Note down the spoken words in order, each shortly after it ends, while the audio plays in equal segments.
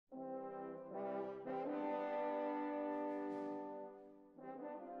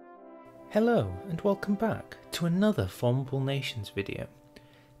Hello and welcome back to another Formable Nations video.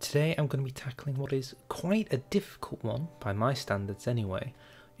 Today I'm going to be tackling what is quite a difficult one, by my standards anyway,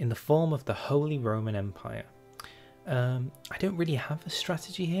 in the form of the Holy Roman Empire. I don't really have a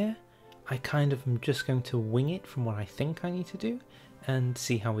strategy here. I kind of am just going to wing it from what I think I need to do and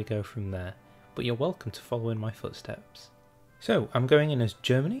see how we go from there, but you're welcome to follow in my footsteps. So I'm going in as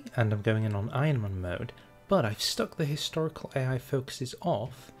Germany and I'm going in on Iron Man mode, but I've stuck the historical AI focuses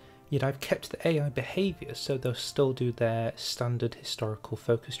off, yet I've kept the AI behaviour so they'll still do their standard historical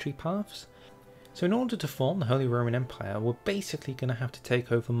focus tree paths. So in order to form the Holy Roman Empire, we're basically going to have to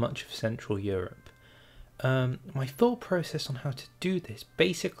take over much of Central Europe. My thought process on how to do this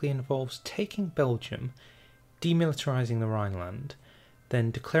basically involves taking Belgium, demilitarising the Rhineland, then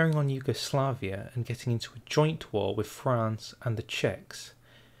declaring on Yugoslavia and getting into a joint war with France and the Czechs.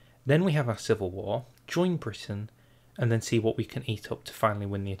 Then we have our civil war, join Britain, and then see what we can eat up to finally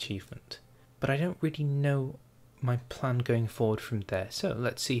win the achievement. But I don't really know my plan going forward from there, so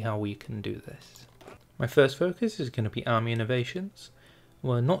let's see how we can do this. My first focus is going to be army innovations.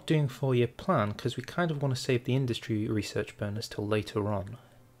 We're not doing a 4-year plan because we kind of want to save the industry research bonus till later on.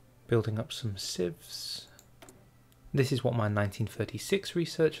 Building up some civs. This is what my 1936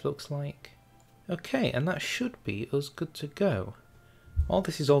 research looks like. Okay, and that should be us good to go. While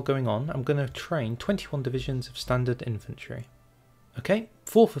this is all going on, I'm going to train 21 divisions of standard infantry. Okay,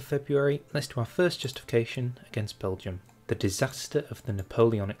 4th of February, let's do our first justification against Belgium. The disaster of the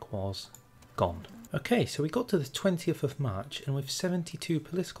Napoleonic Wars. Gone. Okay, so we got to the 20th of March, and with 72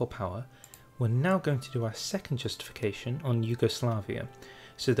 political power, we're now going to do our second justification on Yugoslavia,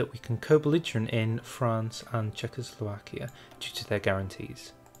 so that we can co-belligerent in France and Czechoslovakia due to their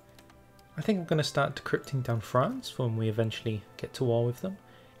guarantees. I think I'm going to start decrypting down France for when we eventually get to war with them.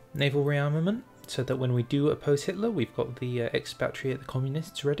 Naval rearmament, so that when we do oppose Hitler, we've got the expatriate the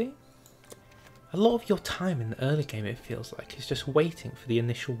communists ready. A lot of your time in the early game, it feels like, is just waiting for the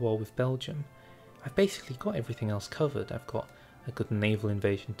initial war with Belgium. I've basically got everything else covered. I've got a good naval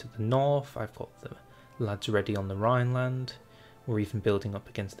invasion to the north, I've got the lads ready on the Rhineland, we're even building up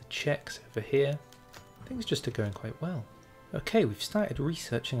against the Czechs over here. Things just are going quite well. Okay, we've started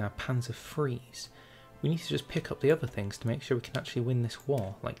researching our Panzer IIIs. We need to just pick up the other things to make sure we can actually win this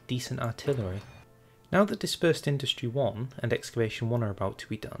war, like decent artillery. Now that Dispersed Industry 1 and Excavation 1 are about to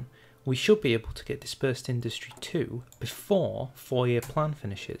be done, we should be able to get Dispersed Industry 2 before 4-year plan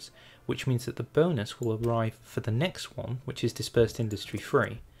finishes, which means that the bonus will arrive for the next one, which is Dispersed Industry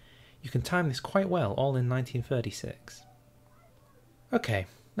 3. You can time this quite well, all in 1936. Okay,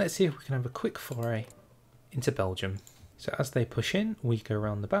 let's see if we can have a quick foray into Belgium. So as they push in, we go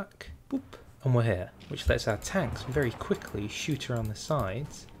around the back, boop, and we're here, which lets our tanks very quickly shoot around the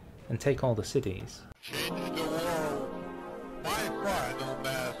sides and take all the cities. Change the world. My final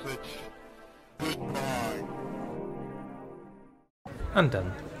message. Goodbye. And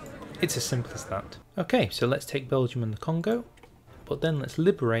done. It's as simple as that. Okay, so let's take Belgium and the Congo, but then let's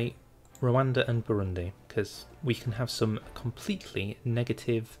liberate Rwanda and Burundi, because we can have some completely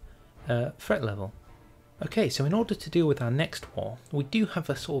negative threat level. Okay, so in order to deal with our next war, we do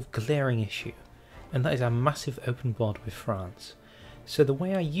have a sort of glaring issue, and that is our massive open border with France. So the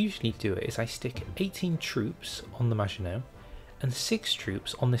way I usually do it is I stick 18 troops on the Maginot, and 6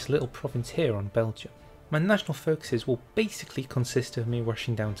 troops on this little province here on Belgium. My national focuses will basically consist of me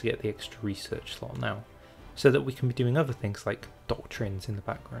rushing down to get the extra research slot now, so that we can be doing other things like doctrines in the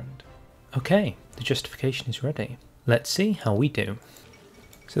background. Okay, the justification is ready. Let's see how we do.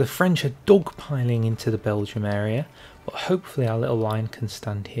 So the French are dogpiling into the Belgium area, but hopefully our little line can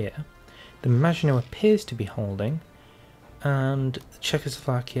stand here. The Maginot appears to be holding, and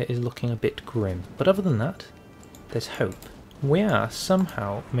Czechoslovakia is looking a bit grim. But other than that, there's hope. We are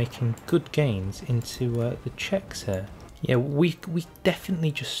somehow making good gains into the Czechs here. Yeah, we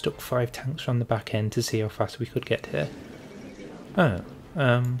definitely just stuck 5 tanks around the back end to see how fast we could get here. Oh,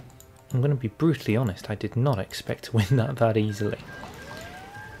 I'm going to be brutally honest, I did not expect to win that easily.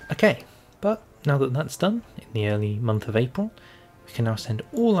 Okay, but now that that's done, in the early month of April, we can now send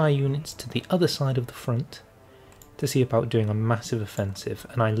all our units to the other side of the front to see about doing a massive offensive,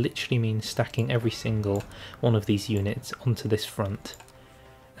 and I literally mean stacking every single one of these units onto this front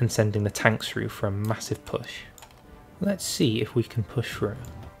and sending the tanks through for a massive push. Let's see if we can push through.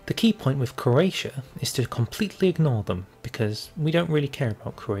 The key point with Croatia is to completely ignore them, because we don't really care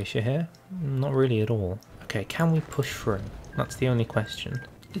about Croatia here, not really at all. Okay, can we push through? That's the only question.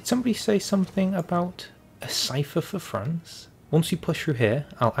 Did somebody say something about a cipher for France? Once we push through here,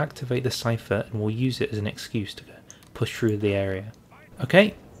 I'll activate the cipher and we'll use it as an excuse to push through the area.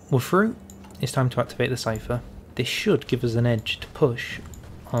 Okay, we're through. It's time to activate the cipher. This should give us an edge to push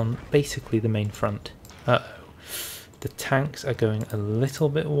on basically the main front. Uh-oh. The tanks are going a little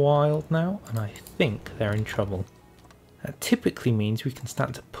bit wild now, and I think they're in trouble. That typically means we can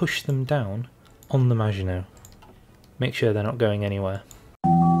start to push them down on the Maginot. Make sure they're not going anywhere.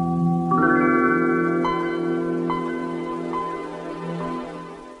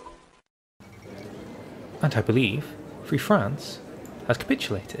 And I believe Free France has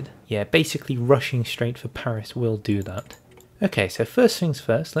capitulated. Yeah, basically rushing straight for Paris will do that. Okay, so first things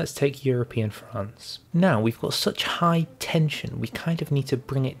first, let's take European France. Now, we've got such high tension, we kind of need to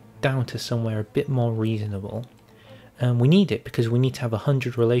bring it down to somewhere a bit more reasonable. We need it because we need to have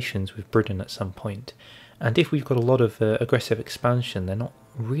 100 relations with Britain at some point. And if we've got a lot of aggressive expansion, they're not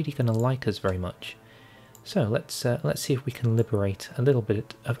really going to like us very much. So let's see if we can liberate a little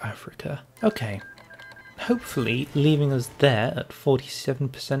bit of Africa. Okay, hopefully leaving us there at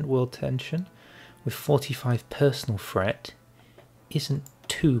 47% world tension with 45 personal threat isn't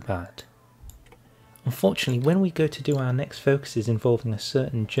too bad. Unfortunately, when we go to do our next focuses involving a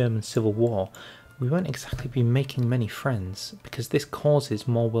certain German civil war, we won't exactly be making many friends because this causes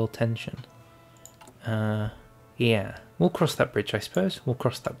more world tension. Yeah, we'll cross that bridge, I suppose. We'll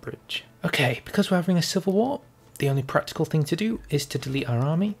cross that bridge. Okay, because we're having a civil war, the only practical thing to do is to delete our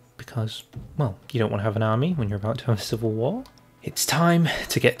army because, well, you don't want to have an army when you're about to have a civil war. It's time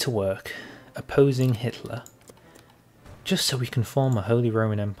to get to work, opposing Hitler. Just so we can form a Holy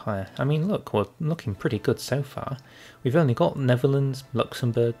Roman Empire. I mean, look, we're looking pretty good so far. We've only got Netherlands,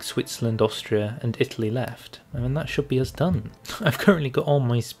 Luxembourg, Switzerland, Austria and Italy left. I mean, that should be us done. I've currently got all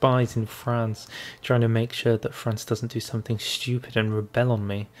my spies in France trying to make sure that France doesn't do something stupid and rebel on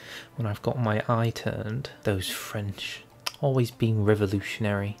me when I've got my eye turned. Those French, always being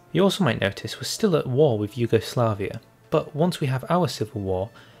revolutionary. You also might notice we're still at war with Yugoslavia, but once we have our civil war,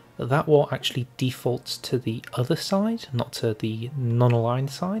 that war actually defaults to the other side, not to the non-aligned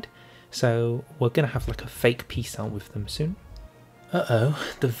side. So we're going to have like a fake peace out with them soon. Uh-oh,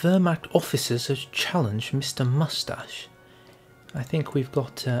 the Wehrmacht officers have challenged Mr. Mustache. I think we've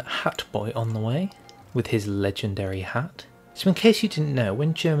got Hat Boy on the way with his legendary hat. So in case you didn't know,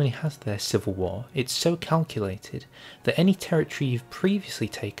 when Germany has their civil war, it's so calculated that any territory you've previously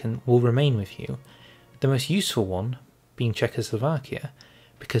taken will remain with you. The most useful one being Czechoslovakia,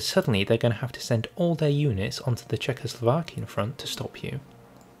 because suddenly they're going to have to send all their units onto the Czechoslovakian front to stop you.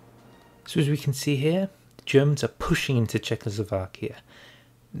 So as we can see here, the Germans are pushing into Czechoslovakia,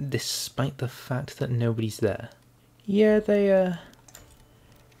 despite the fact that nobody's there. Yeah, they're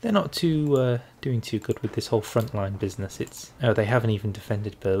not doing too good with this whole frontline business. Oh, they haven't even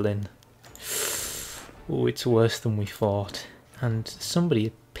defended Berlin. Oh, it's worse than we thought. And somebody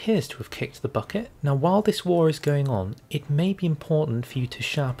appears to have kicked the bucket. Now, while this war is going on, it may be important for you to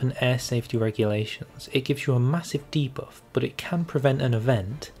sharpen air safety regulations. It gives you a massive debuff, but it can prevent an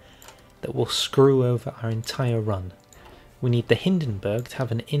event that will screw over our entire run. We need the Hindenburg to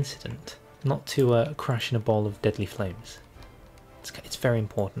have an incident, not to crash in a ball of deadly flames. It's very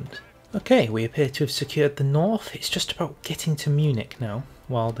important. Okay, we appear to have secured the north. It's just about getting to Munich now,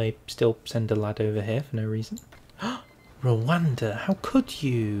 while they still send a lad over here for no reason. Rwanda, how could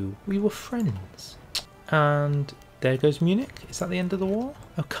you? We were friends. And there goes Munich. Is that the end of the war?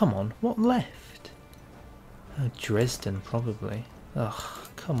 Oh, come on. What left? Oh, Dresden, probably. Ugh,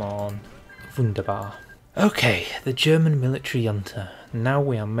 come on. Wunderbar. Okay, the German military junta. Now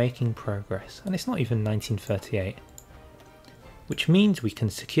we are making progress. And it's not even 1938. Which means we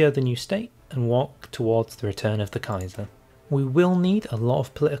can secure the new state and walk towards the return of the Kaiser. We will need a lot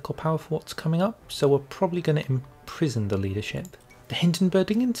of political power for what's coming up, so we're probably going to imprison the leadership. The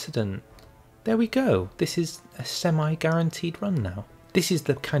Hindenburg incident. There we go. This is a semi-guaranteed run now. This is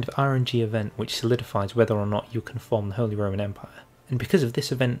the kind of RNG event which solidifies whether or not you can form the Holy Roman Empire. And because of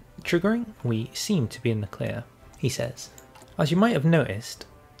this event triggering, we seem to be in the clear, he says. As you might have noticed,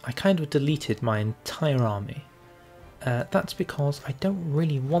 I kind of deleted my entire army. That's because I don't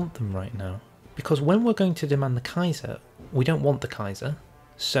really want them right now. Because when we're going to demand the Kaiser, we don't want the Kaiser,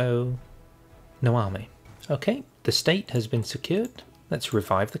 so no army. Okay, the state has been secured. Let's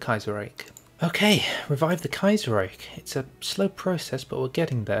revive the Kaiserreich. Okay, revive the Kaiserreich. It's a slow process, but we're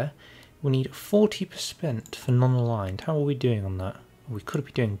getting there. We need 40% for non-aligned. How are we doing on that? We could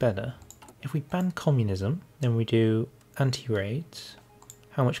be doing better. If we ban communism, then we do anti-raids.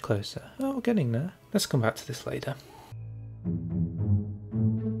 How much closer? Oh, we're getting there. Let's come back to this later.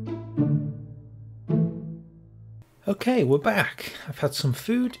 Okay, we're back. I've had some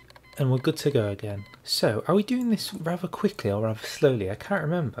food and we're good to go again. So, are we doing this rather quickly or rather slowly? I can't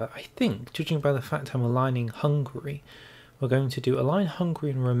remember. I think, judging by the fact I'm aligning Hungary, we're going to do align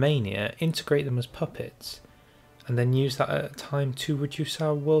Hungary and Romania, integrate them as puppets, and then use that at a time to reduce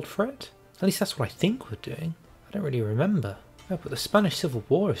our world threat? At least that's what I think we're doing. I don't really remember. Oh, but the Spanish Civil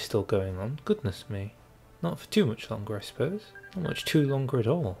War is still going on. Goodness me. Not for too much longer, I suppose. Not much too longer at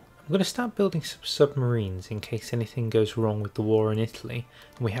all. I'm going to start building some submarines in case anything goes wrong with the war in Italy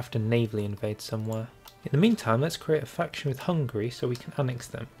and we have to navally invade somewhere. In the meantime, let's create a faction with Hungary so we can annex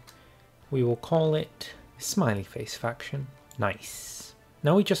them. We will call it Smiley Face Faction. Nice.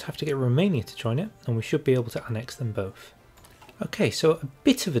 Now we just have to get Romania to join it and we should be able to annex them both. Okay, so a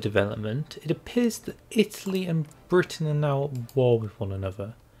bit of a development. It appears that Italy and Britain are now at war with one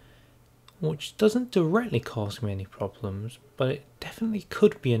another, which doesn't directly cause me any problems, but it definitely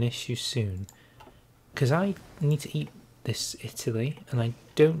could be an issue soon, because I need to eat this Italy and I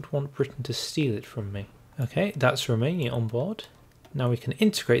don't want Britain to steal it from me. Okay, that's Romania on board. Now we can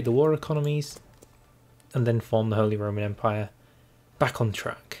integrate the war economies and then form the Holy Roman Empire back on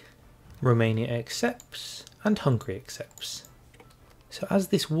track. Romania accepts and Hungary accepts. So as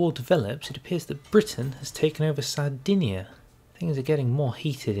this war develops, it appears that Britain has taken over Sardinia. Things are getting more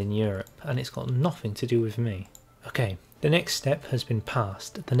heated in Europe, and it's got nothing to do with me. Okay, the next step has been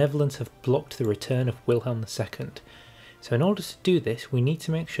passed. The Netherlands have blocked the return of Wilhelm II. So in order to do this, we need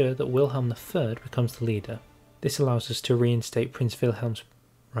to make sure that Wilhelm III becomes the leader. This allows us to reinstate Prince Wilhelm's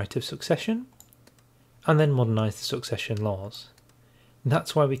right of succession, and then modernise the succession laws.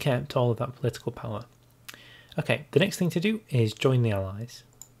 That's why we kept all of that political power. Okay, the next thing to do is join the Allies.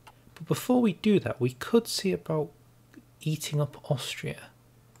 But before we do that, we could see about eating up Austria.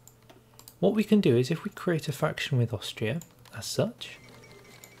 What we can do is if we create a faction with Austria, as such,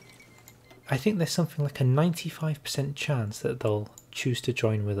 I think there's something like a 95% chance that they'll choose to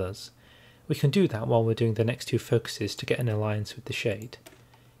join with us. We can do that while we're doing the next two focuses to get an alliance with the Shade.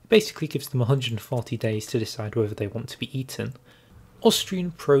 It basically gives them 140 days to decide whether they want to be eaten.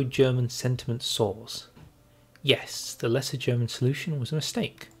 Austrian pro-German sentiment soars. Yes, the lesser German solution was a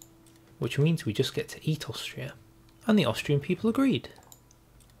mistake, which means we just get to eat Austria. And the Austrian people agreed.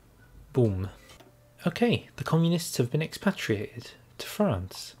 Boom. Okay, the communists have been expatriated to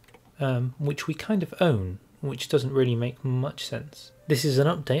France, which we kind of own, which doesn't really make much sense. This is an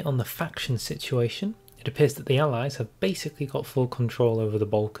update on the faction situation. It appears that the Allies have basically got full control over the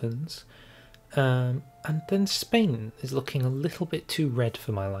Balkans, and then Spain is looking a little bit too red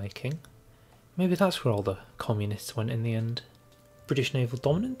for my liking. Maybe that's where all the communists went in the end. British naval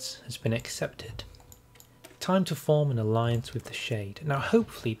dominance has been accepted. Time to form an alliance with the Shade. Now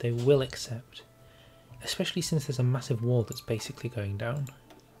hopefully they will accept, especially since there's a massive war that's basically going down.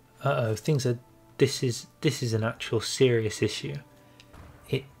 Uh-oh, this is an actual serious issue.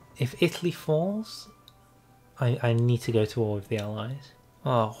 If Italy falls, I need to go to war with the Allies.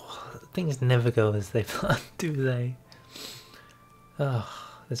 Oh, things never go as they plan, do they? Oh,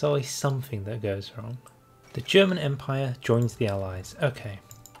 there's always something that goes wrong. The German Empire joins the Allies. Okay.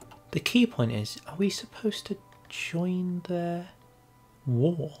 The key point is, are we supposed to join their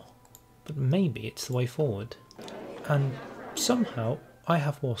war? But maybe it's the way forward. And somehow I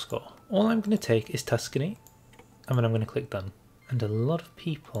have war score. All I'm going to take is Tuscany, and then I'm going to click done. And a lot of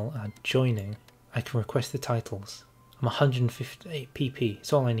people are joining. I can request the titles. I'm 158 PP,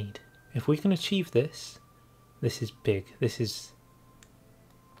 it's all I need. If we can achieve this, this is big. This is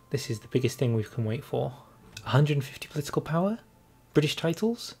the biggest thing we can wait for. 150 political power, British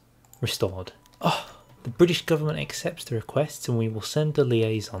titles, restored. Oh, the British government accepts the requests and we will send a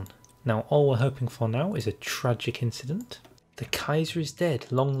liaison. Now all we're hoping for now is a tragic incident. The Kaiser is dead,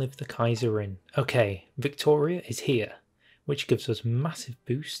 long live the Kaiserin. Okay, Victoria is here, which gives us massive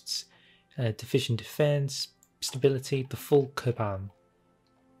boosts, division defense, stability, the full kabam.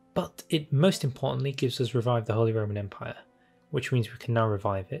 But it most importantly gives us revive the Holy Roman Empire, which means we can now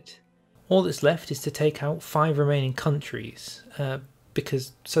revive it. All that's left is to take out 5 remaining countries,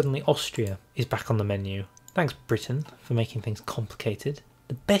 because suddenly Austria is back on the menu. Thanks Britain for making things complicated.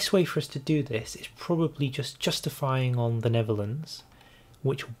 The best way for us to do this is probably just justifying on the Netherlands,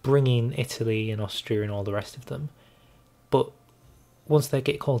 which will bring in Italy and Austria and all the rest of them. But once they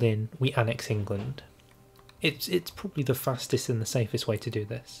get called in, we annex England. It's probably the fastest and the safest way to do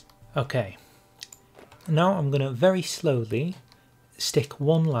this. Okay, now I'm going to very slowly stick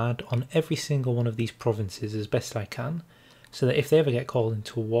one lad on every single one of these provinces as best I can, so that if they ever get called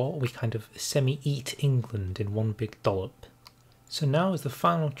into a war, we kind of semi-eat England in one big dollop. So now as the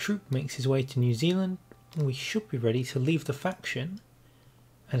final troop makes his way to New Zealand, we should be ready to leave the faction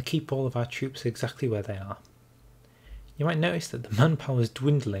and keep all of our troops exactly where they are. You might notice that the manpower is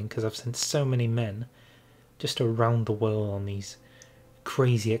dwindling because I've sent so many men just around the world on these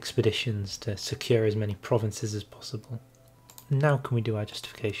crazy expeditions to secure as many provinces as possible. Now can we do our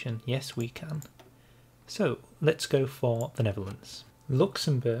justification? Yes, we can. So let's go for the Netherlands.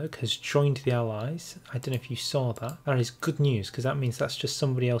 Luxembourg has joined the Allies. I don't know if you saw that. That is good news because that means that's just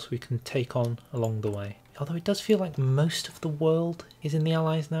somebody else we can take on along the way. Although it does feel like most of the world is in the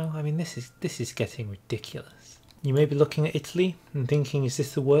Allies now. I mean, this is getting ridiculous. You may be looking at Italy and thinking, is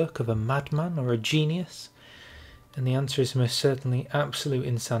this the work of a madman or a genius? And the answer is most certainly absolute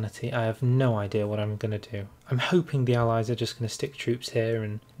insanity. I have no idea what I'm going to do. I'm hoping the Allies are just going to stick troops here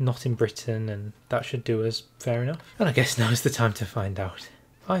and not in Britain, and that should do us fair enough. And I guess now is the time to find out.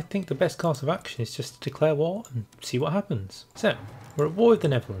 I think the best course of action is just to declare war and see what happens. So, we're at war with the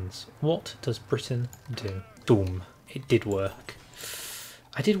Netherlands. What does Britain do? Boom. It did work.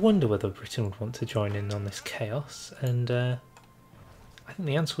 I did wonder whether Britain would want to join in on this chaos, and I think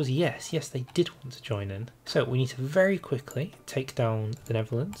the answer was yes. Yes, they did want to join in. So we need to very quickly take down the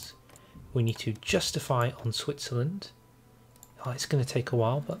Netherlands. We need to justify on Switzerland. Oh, it's going to take a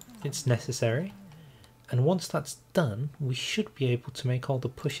while, but it's necessary. And once that's done, we should be able to make all the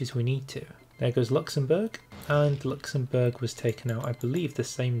pushes we need to. There goes Luxembourg, and Luxembourg was taken out, I believe, the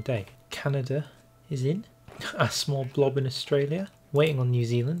same day. Canada is in. A small blob in Australia. Waiting on New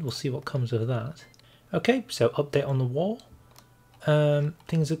Zealand. We'll see what comes of that. Okay, so update on the war.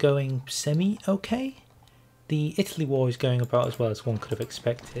 Things are going semi-okay. The Italy war is going about as well as one could have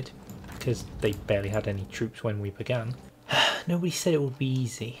expected, because they barely had any troops when we began. Nobody said it would be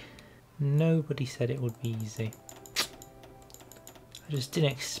easy. Nobody said it would be easy. I just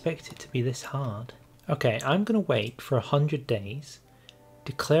didn't expect it to be this hard. Okay, I'm going to wait for 100 days,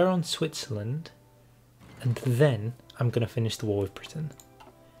 declare on Switzerland, and then I'm going to finish the war with Britain.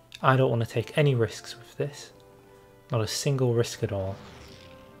 I don't want to take any risks with this. Not a single risk at all.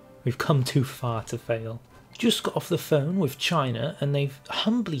 We've come too far to fail. Just got off the phone with China and they've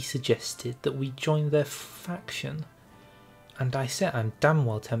humbly suggested that we join their faction. And I said I'm damn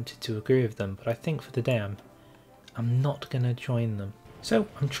well tempted to agree with them, but I think for the day I'm not going to join them. So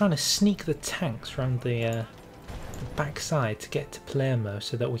I'm trying to sneak the tanks around the backside to get to Palermo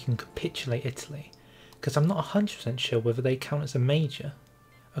so that we can capitulate Italy. Because I'm not 100% sure whether they count as a major.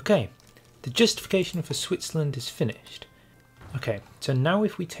 Okay. The justification for Switzerland is finished. Okay, so now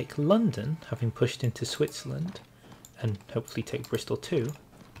if we take London, having pushed into Switzerland, and hopefully take Bristol too,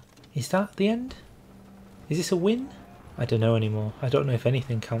 is that the end? Is this a win? I don't know anymore. I don't know if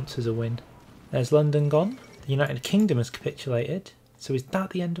anything counts as a win. There's London gone. The United Kingdom has capitulated. So is that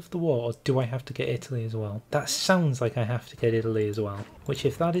the end of the war, or do I have to get Italy as well? That sounds like I have to get Italy as well. Which,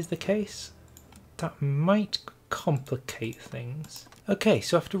 if that is the case, that might complicate things. Okay,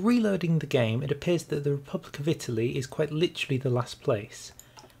 so after reloading the game, it appears that the Republic of Italy is quite literally the last place,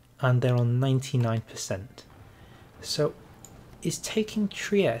 and they're on 99%. So, is taking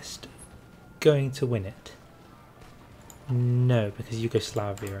Trieste going to win it? No, because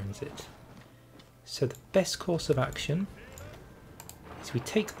Yugoslavia owns it. So the best course of action is we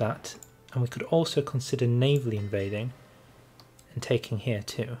take that, and we could also consider navally invading, and taking here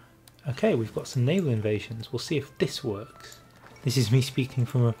too. Okay, we've got some naval invasions. We'll see if this works. This is me speaking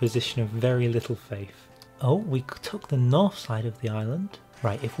from a position of very little faith. Oh, we took the north side of the island.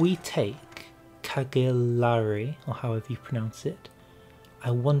 Right, if we take Cagliari, or however you pronounce it, I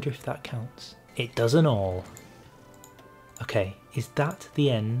wonder if that counts. It doesn't all. Okay, is that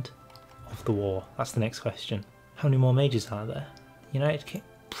the end of the war? That's the next question. How many more majors are there?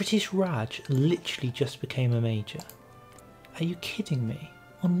 British Raj literally just became a major. Are you kidding me?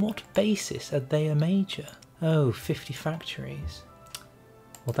 On what basis are they a major? Oh, 50 factories.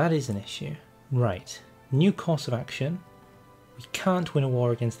 Well, that is an issue. Right, new course of action. We can't win a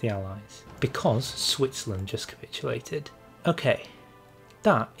war against the Allies because Switzerland just capitulated. Okay,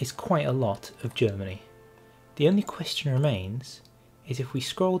 that is quite a lot of Germany. The only question remains is if we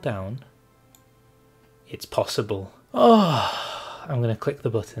scroll down, it's possible. Oh, I'm going to click the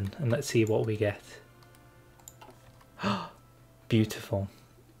button and let's see what we get. Beautiful.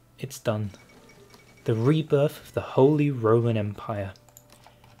 It's done. The rebirth of the Holy Roman Empire.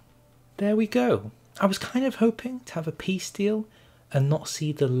 There we go. I was kind of hoping to have a peace deal and not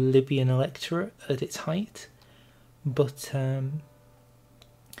see the Libyan electorate at its height. But,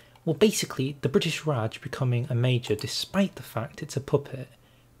 well, basically, the British Raj becoming a major, despite the fact it's a puppet,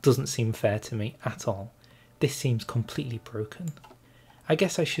 doesn't seem fair to me at all. This seems completely broken. I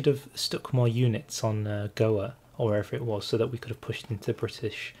guess I should have stuck more units on Goa, or wherever it was, so that we could have pushed into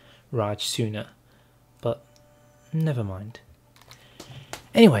British Raj sooner. But never mind.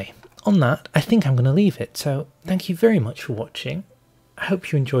 Anyway, on that, I think I'm going to leave it. So thank you very much for watching. I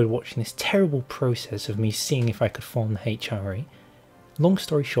hope you enjoyed watching this terrible process of me seeing if I could form the HRE. Long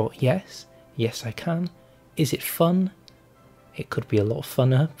story short, yes. Yes, I can. Is it fun? it could be a lot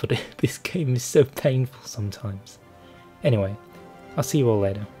funner, but this game is so painful sometimes. Anyway, I'll see you all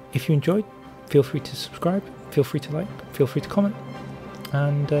later. If you enjoyed, feel free to subscribe, feel free to like, feel free to comment,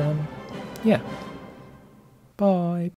 and yeah, bye.